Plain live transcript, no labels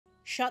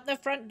Shut the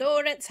front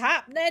door, it's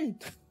happening!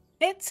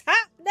 It's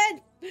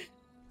happening!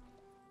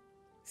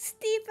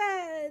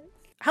 Stephen!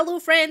 Hello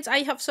friends,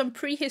 I have some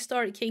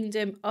Prehistoric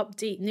Kingdom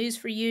update news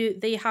for you.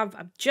 They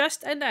have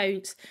just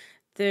announced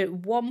the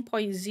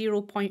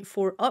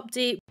 1.0.4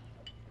 update,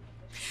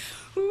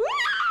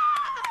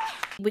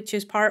 which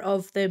is part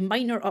of the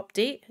minor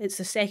update. It's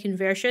the second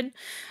version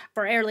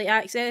for early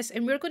access,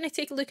 and we're going to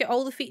take a look at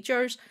all the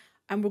features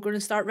and we're going to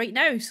start right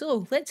now.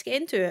 So let's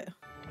get into it.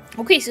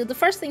 Okay, so the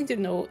first thing to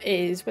note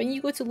is when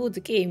you go to load the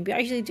game, we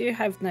actually do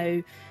have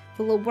now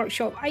the little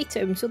workshop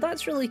item, so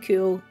that's really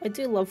cool. I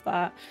do love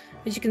that.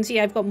 As you can see,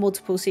 I've got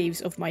multiple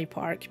saves of my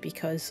park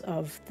because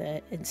of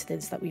the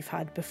incidents that we've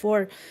had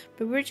before,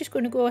 but we're just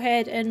going to go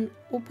ahead and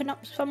open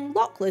up some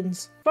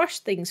Locklands.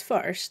 First things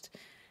first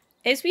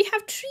is we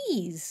have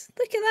trees.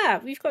 Look at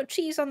that. We've got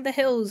trees on the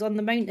hills, on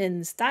the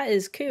mountains. That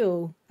is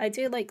cool. I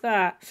do like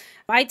that.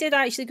 I did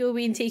actually go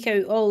away and take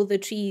out all the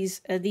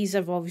trees. These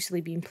have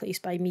obviously been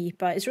placed by me,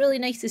 but it's really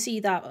nice to see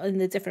that in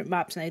the different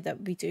maps now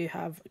that we do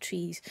have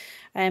trees.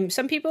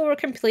 Some people were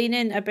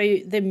complaining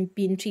about them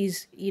being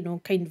trees, you know,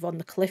 kind of on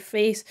the cliff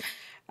face.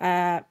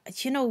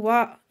 You know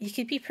what? You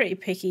could be pretty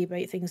picky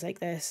about things like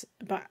this,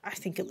 but I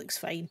think it looks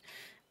fine.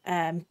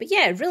 But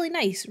yeah, really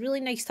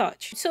nice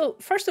touch. So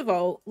first of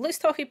all, let's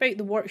talk about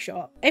the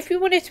workshop. If we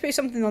wanted to put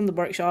something on the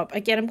workshop,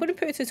 again, I'm going to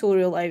put a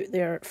tutorial out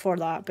there for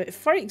that, but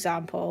for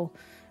example,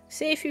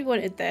 say if we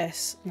wanted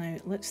this, now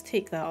let's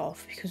take that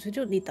off because we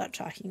don't need that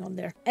tracking on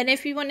there. And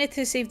if we wanted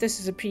to save this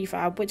as a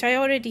prefab, which I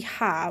already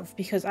have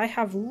because I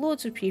have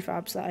loads of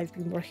prefabs that I've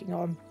been working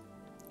on.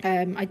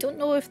 I don't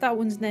know if that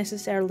one's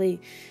necessarily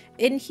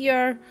in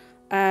here.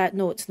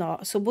 No, it's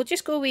not. So we'll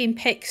just go away and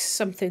pick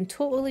something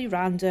totally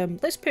random.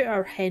 Let's put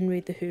our Henry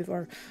the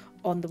Hoover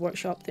on the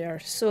workshop there.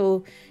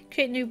 So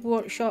create a new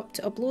workshop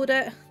to upload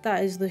it.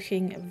 That is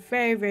looking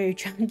very, very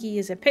junky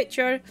as a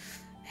picture.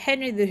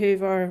 Henry the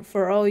Hoover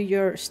for all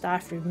your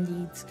staff room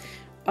needs.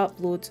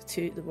 Upload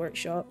to the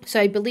workshop. So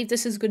I believe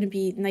this is going to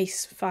be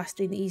nice, fast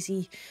and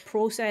easy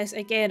process.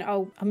 Again,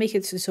 I'll make a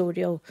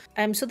tutorial.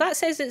 So that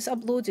says it's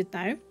uploaded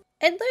now.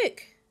 And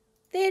look!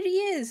 There he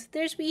is.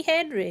 There's wee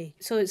Henry.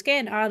 So it's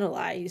getting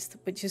analysed,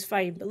 which is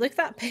fine. But look at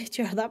that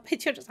picture. That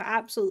picture is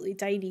absolutely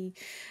tiny.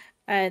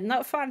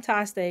 Not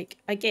fantastic.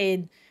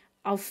 Again,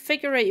 I'll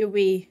figure out a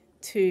way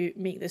to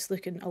make this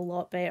looking a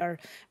lot better.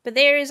 But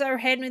there is our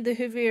Henry the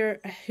Hoover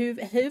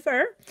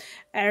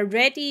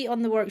ready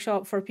on the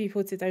workshop for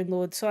people to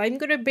download. So I'm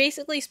going to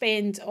basically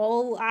spend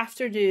all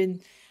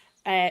afternoon,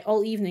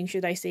 all evening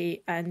should I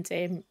say, and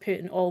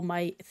putting all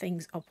my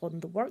things up on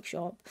the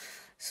workshop.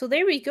 So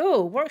there we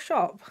go,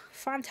 workshop,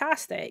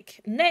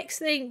 fantastic. Next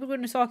thing we're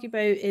going to talk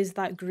about is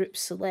that group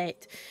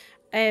select.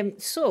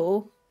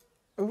 So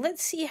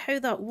let's see how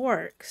that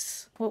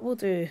works. What we'll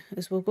do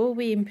is we'll go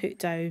away and put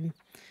down,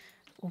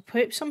 we'll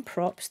put some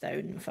props down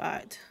in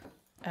fact.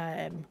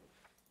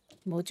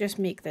 We'll just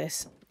make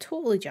this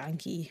totally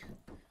janky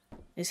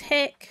as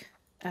heck,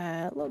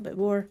 a little bit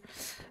more.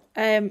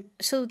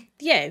 So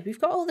yeah,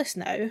 we've got all this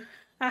now.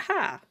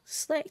 Aha,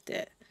 select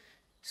it.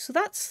 So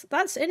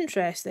that's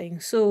interesting.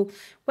 So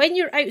when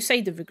you're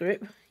outside of a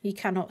group, you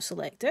cannot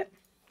select it.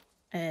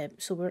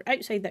 So we're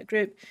outside that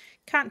group,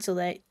 can't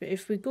select. But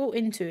if we go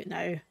into it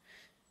now,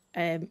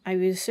 I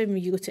would assume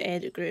you go to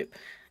edit group,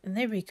 and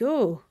there we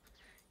go.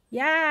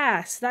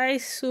 Yes, that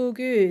is so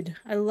good.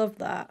 I love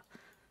that.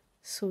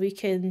 So we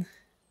can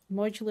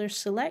modular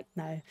select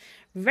now.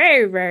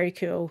 Very, very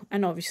cool.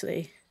 And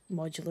obviously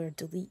modular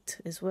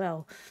delete as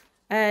well.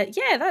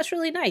 Yeah, that's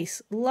really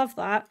nice. Love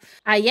that.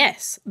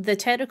 Yes, the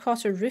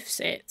terracotta roof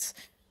sets.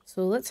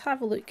 So let's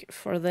have a look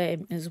for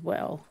them as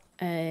well.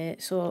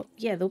 So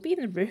yeah, they'll be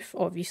in the roof,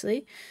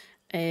 obviously.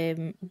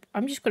 I'm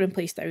just going to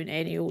place down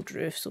any old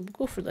roof, so we'll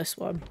go for this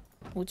one.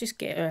 We'll just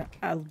get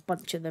a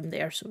bunch of them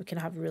there so we can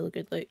have a really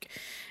good look.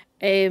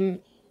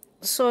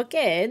 So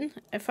again,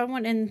 if I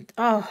want in...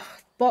 Oh,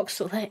 box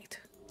select.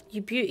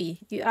 You beauty.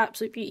 You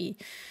absolute beauty.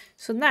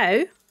 So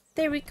now,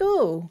 there we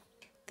go.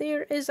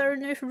 There is our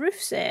new roof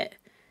set.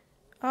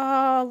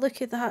 Oh,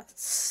 look at that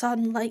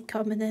sunlight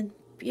coming in.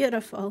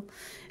 Beautiful.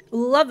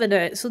 Loving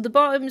it. So the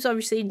bottom's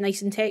obviously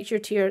nice and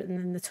textured here, and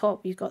then the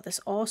top you've got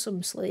this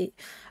awesome slate.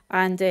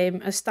 And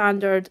as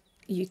standard,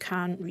 you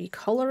can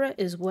recolour it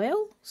as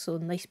well. So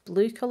nice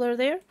blue colour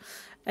there.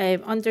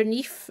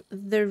 Underneath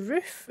the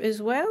roof as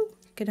well,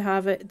 you can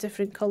have it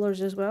different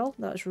colours as well.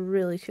 That's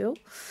really cool.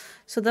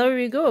 So there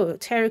we go,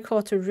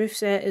 terracotta roof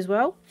set as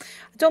well.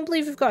 I don't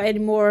believe we've got any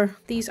more.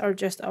 These are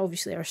just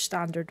obviously our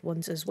standard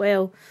ones as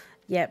well.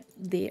 Yep,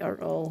 they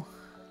are all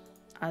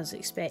as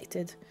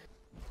expected.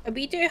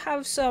 We do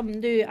have some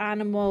new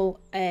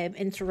animal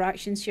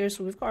interactions here.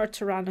 So we've got our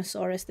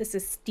Tyrannosaurus. This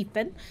is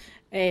Stephen,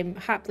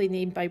 happily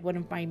named by one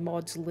of my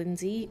mods,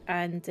 Lindsay.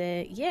 And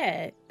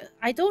yeah,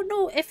 I don't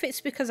know if it's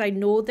because I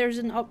know there's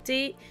an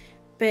update,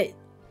 but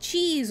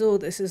jeez, oh,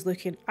 this is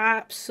looking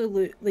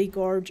absolutely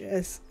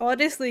gorgeous.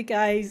 Honestly,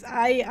 guys,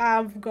 I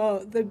have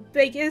got the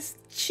biggest,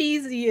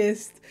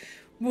 cheesiest,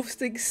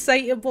 most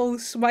excitable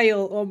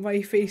smile on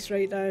my face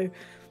right now.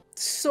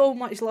 So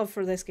much love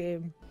for this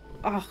game.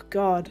 Oh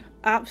god,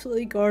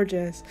 absolutely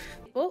gorgeous.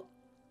 Oh,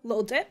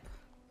 little dip.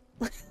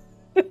 A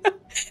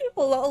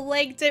little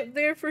leg dip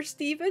there for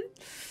Stephen.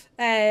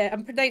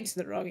 I'm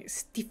pronouncing it wrong, it's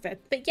Stephen.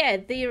 But yeah,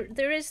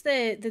 there is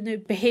the new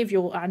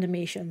behavioural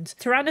animations.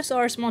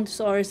 Tyrannosaurus,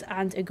 Montosaurus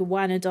and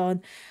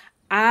Iguanodon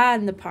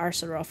and the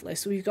Parasaurolophus.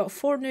 So we've got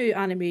 4 new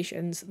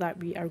animations that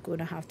we are going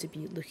to have to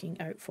be looking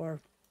out for,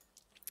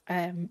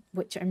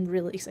 which I'm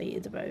really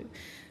excited about.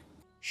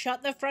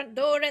 Shut the front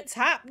door, it's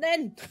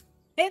happening!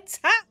 It's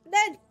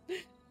happening!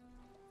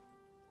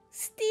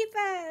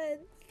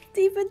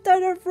 Stephen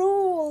done a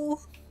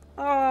roll!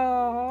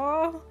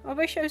 Oh, I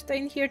wish I was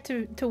down here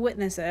to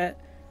witness it.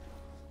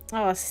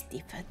 Oh,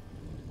 Stephen,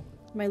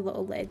 my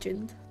little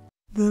legend.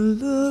 The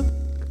look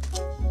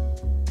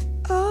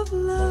of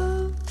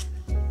love.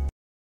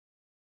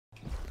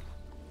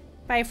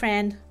 Bye,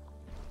 friend.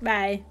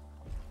 Bye.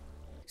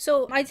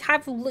 So I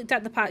have looked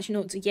at the patch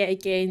notes yet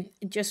again,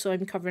 just so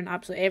I'm covering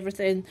absolutely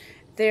everything.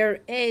 There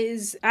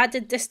is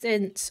added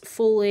distance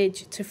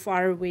foliage to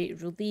faraway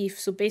relief.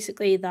 So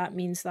basically that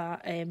means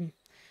that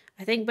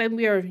I think when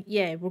we're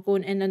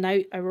going in and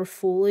out, our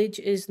foliage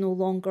is no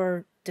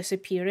longer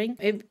disappearing.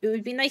 It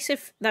would be nice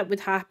if that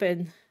would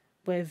happen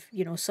with,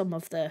 you know, some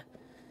of the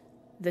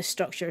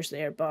structures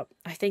there, but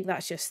I think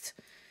that's just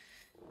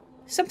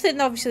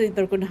something obviously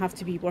they're going to have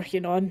to be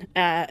working on.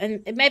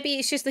 And maybe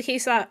it's just the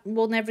case that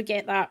we'll never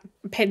get that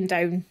pinned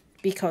down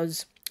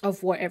because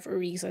of whatever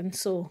reason.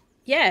 So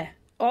yeah,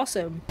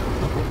 awesome.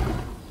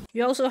 We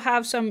also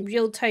have some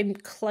real-time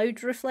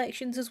cloud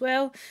reflections as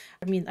well.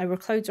 I mean, our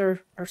clouds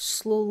are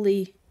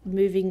slowly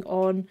moving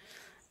on,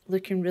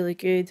 looking really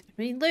good.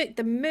 I mean, look,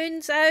 the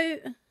moon's out,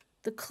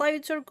 the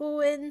clouds are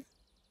going.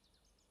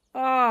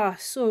 Ah,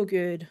 so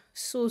good.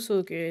 So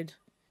good.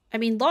 I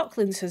mean,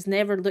 Lachlan's has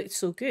never looked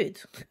so good.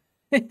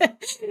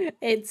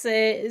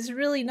 It's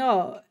really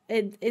not.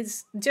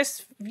 It's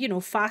just, you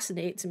know,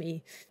 fascinates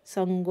me.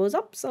 Sun goes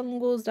up, sun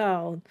goes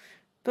down.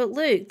 But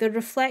look, the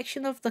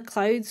reflection of the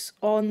clouds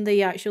on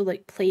the actual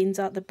like plains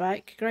at the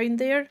background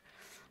there,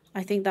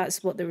 I think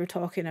that's what they were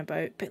talking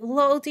about. But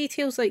little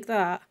details like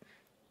that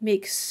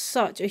make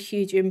such a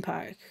huge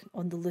impact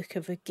on the look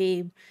of a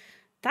game.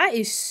 That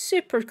is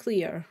super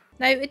clear.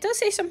 Now, it does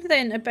say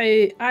something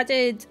about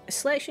added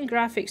selection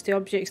graphics to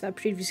objects that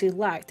previously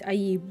lacked,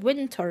 i.e.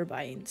 wind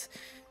turbines.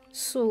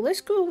 So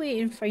let's go away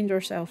and find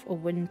ourselves a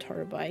wind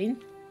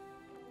turbine.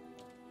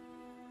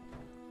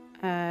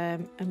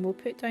 And we'll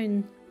put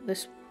down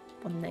this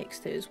one next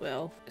to it as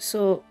well.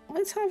 So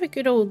let's have a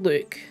good old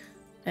look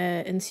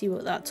and see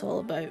what that's all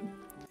about.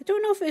 I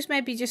don't know if it's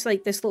maybe just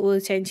like this little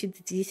attention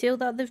to detail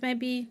that they've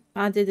maybe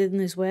added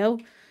in as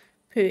well,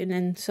 putting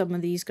in some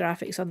of these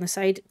graphics on the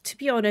side. To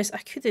be honest, I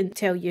couldn't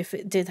tell you if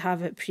it did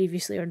have it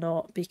previously or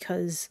not,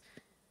 because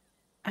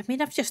I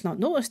mean, I've just not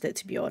noticed it,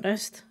 to be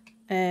honest.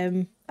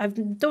 I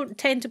don't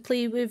tend to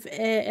play with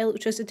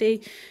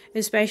electricity,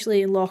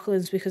 especially in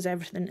Lachlan's, because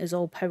everything is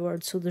all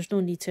powered, so there's no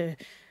need to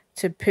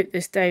put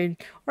this down.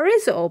 Or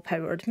is it all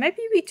powered?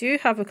 Maybe we do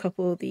have a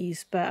couple of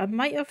these, but I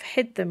might have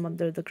hid them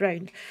under the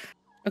ground.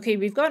 Okay,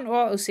 we've got an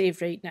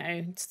autosave right now.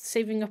 It's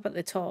saving up at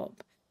the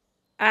top.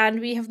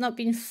 And we have not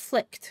been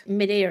flicked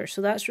mid-air,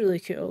 so that's really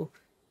cool.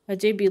 I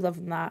do be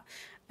loving that.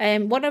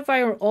 One of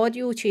our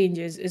audio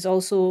changes is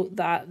also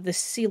that the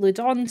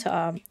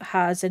Coelodonta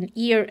has an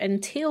ear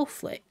and tail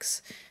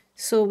flicks.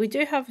 So we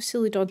do have a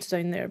Coelodonta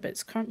down there, but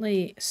it's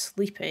currently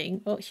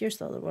sleeping. Oh, here's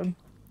the other one.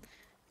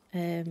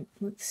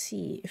 Let's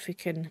see if we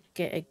can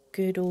get a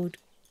good old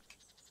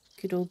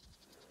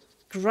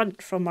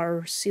grunt from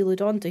our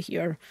Coelodonta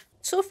here.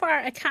 So far,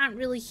 I can't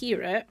really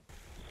hear it,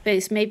 but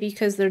it's maybe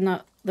because they're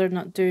not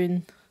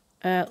doing.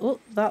 Oh,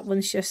 that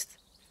one's just.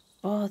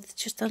 Oh, they've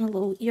just done a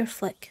little ear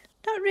flick.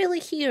 Not really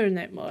hearing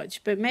it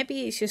much, but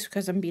maybe it's just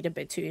because I'm being a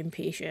bit too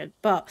impatient.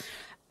 But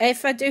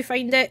if I do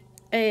find it,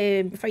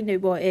 find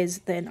out what it is,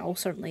 then I'll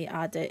certainly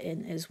add it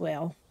in as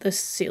well. This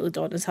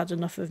Coelodon has had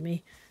enough of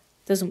me.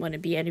 Doesn't want to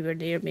be anywhere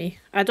near me.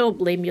 I don't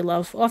blame you,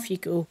 love. Off you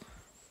go.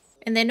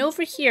 And then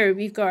over here,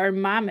 we've got our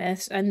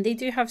mammoths, and they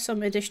do have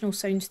some additional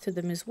sounds to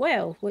them as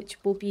well, which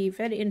will be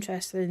very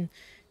interesting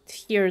to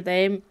hear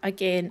them.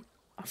 Again,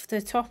 off the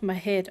top of my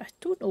head, I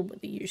don't know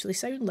what they usually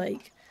sound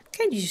like.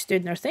 Kind of just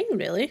doing their thing,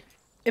 really.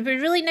 It'd be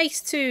really nice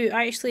to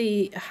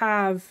actually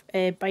have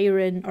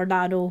Byron or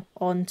Nano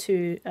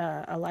onto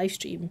a live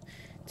stream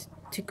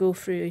to go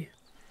through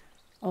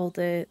all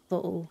the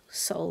little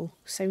subtle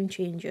sound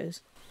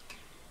changes.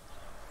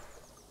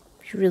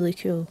 Be really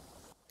cool.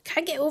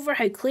 Can't get over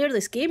how clear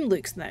this game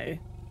looks now. It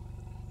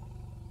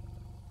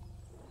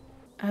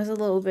has a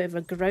little bit of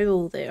a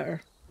growl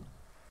there.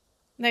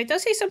 Now, it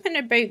does say something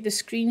about the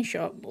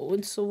screenshot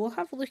mode, so we'll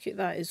have a look at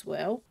that as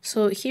well.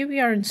 So here we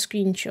are in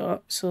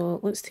screenshot,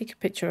 so let's take a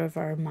picture of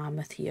our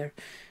mammoth here.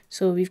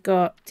 So we've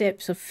got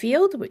depth of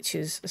field, which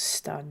is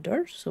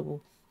standard, so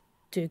we'll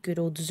do a good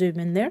old zoom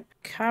in there.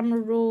 Camera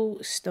roll,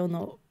 still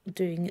not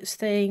doing its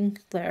thing.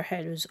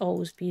 Letterhead has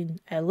always been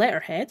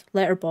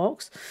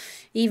letterbox,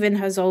 even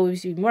has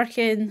always been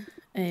working.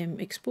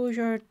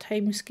 Exposure,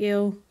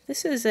 timescale.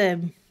 This is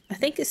I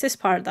think it's this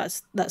part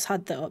that's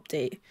had the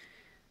update.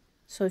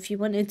 So if you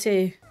wanted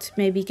to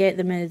maybe get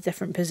them in a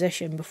different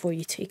position before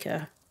you take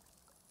a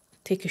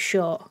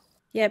shot.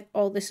 Yep,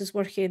 all this is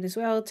working as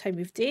well. Time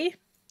of day.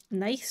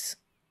 Nice.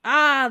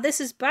 Ah,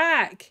 this is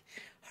back.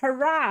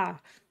 Hurrah.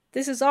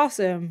 This is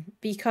awesome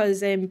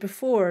because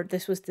before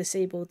this was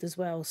disabled as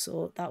well,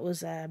 so that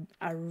was a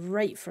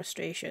right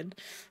frustration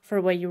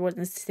for when you're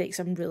wanting to take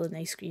some really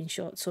nice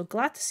screenshots. So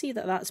glad to see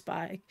that that's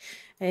back.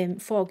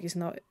 Fog is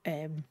not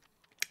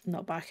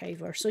back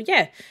either. So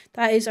yeah,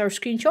 that is our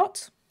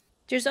screenshots.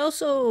 There's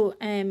also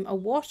a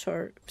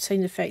water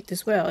sound effect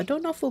as well. I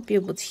don't know if we'll be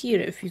able to hear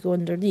it if you go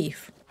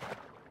underneath.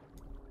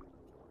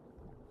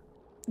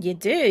 You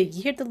do.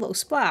 You hear the little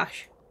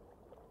splash.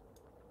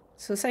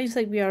 So it sounds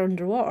like we are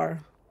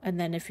underwater. And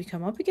then if we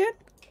come up again.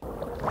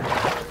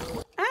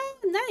 Ah,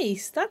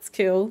 nice. That's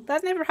cool.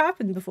 That never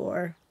happened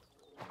before.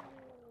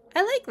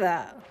 I like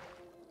that.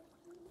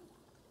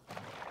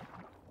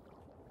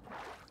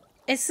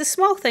 It's the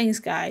small things,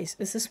 guys.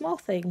 It's the small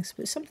things.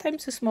 But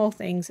sometimes the small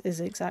things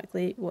is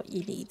exactly what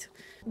you need.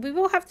 We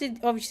will have to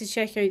obviously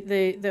check out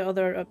the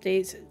other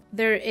updates.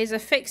 There is a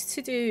fix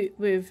to do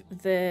with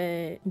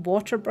the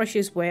water brush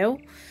as well.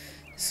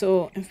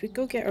 So if we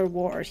go get our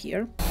water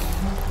here.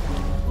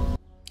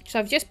 So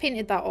I've just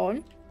painted that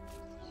on.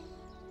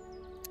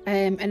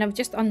 And I've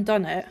just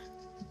undone it.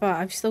 But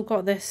I've still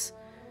got this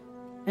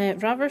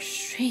rather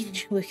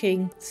strange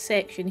looking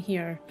section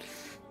here.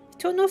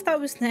 I don't know if that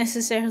was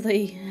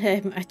necessarily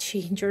a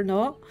change or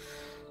not.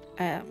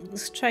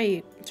 Let's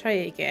try it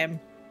again.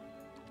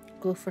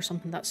 Go for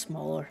something that's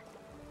smaller.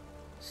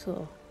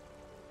 So,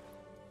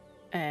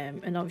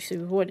 and obviously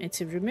we wanted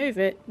to remove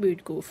it, we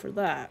would go for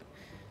that.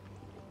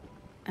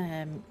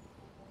 And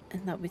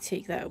that would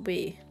take that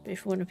away. But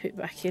if we want to put it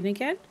back in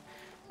again,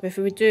 but if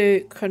we would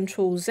do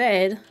Control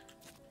Z,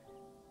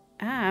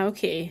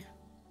 okay,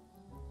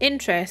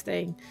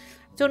 interesting.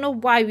 I don't know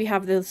why we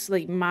have this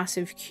like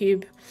massive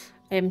cube.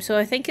 So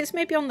I think it's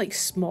maybe on like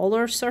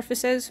smaller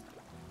surfaces.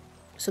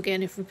 So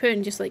again, if we put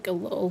in just like a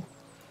little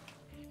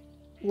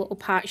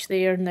patch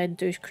there and then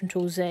do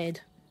Control Z,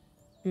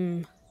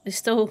 it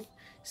still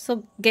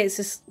gets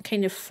this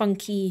kind of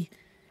funky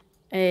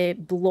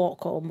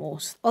block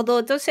almost. Although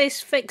it does say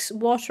fix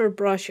water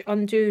brush,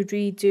 undo,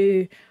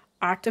 redo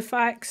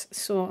artifacts.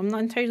 So I'm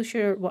not entirely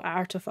sure what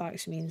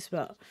artifacts means,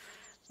 but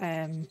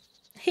hey,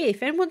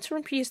 if anyone's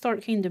from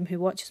Prehistoric Kingdom who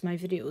watches my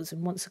videos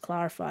and wants to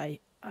clarify,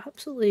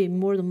 absolutely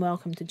more than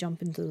welcome to jump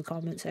into the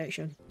comment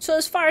section. So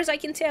as far as I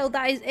can tell,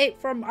 that is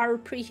it from our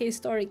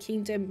Prehistoric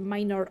Kingdom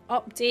minor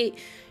update.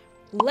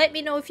 Let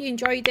me know if you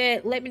enjoyed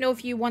it. Let me know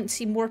if you want to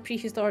see more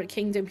Prehistoric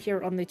Kingdom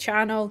here on the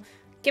channel.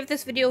 Give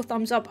this video a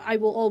thumbs up. I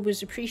will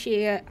always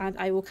appreciate it, and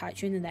I will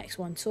catch you in the next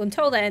one. So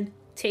until then,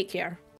 take care.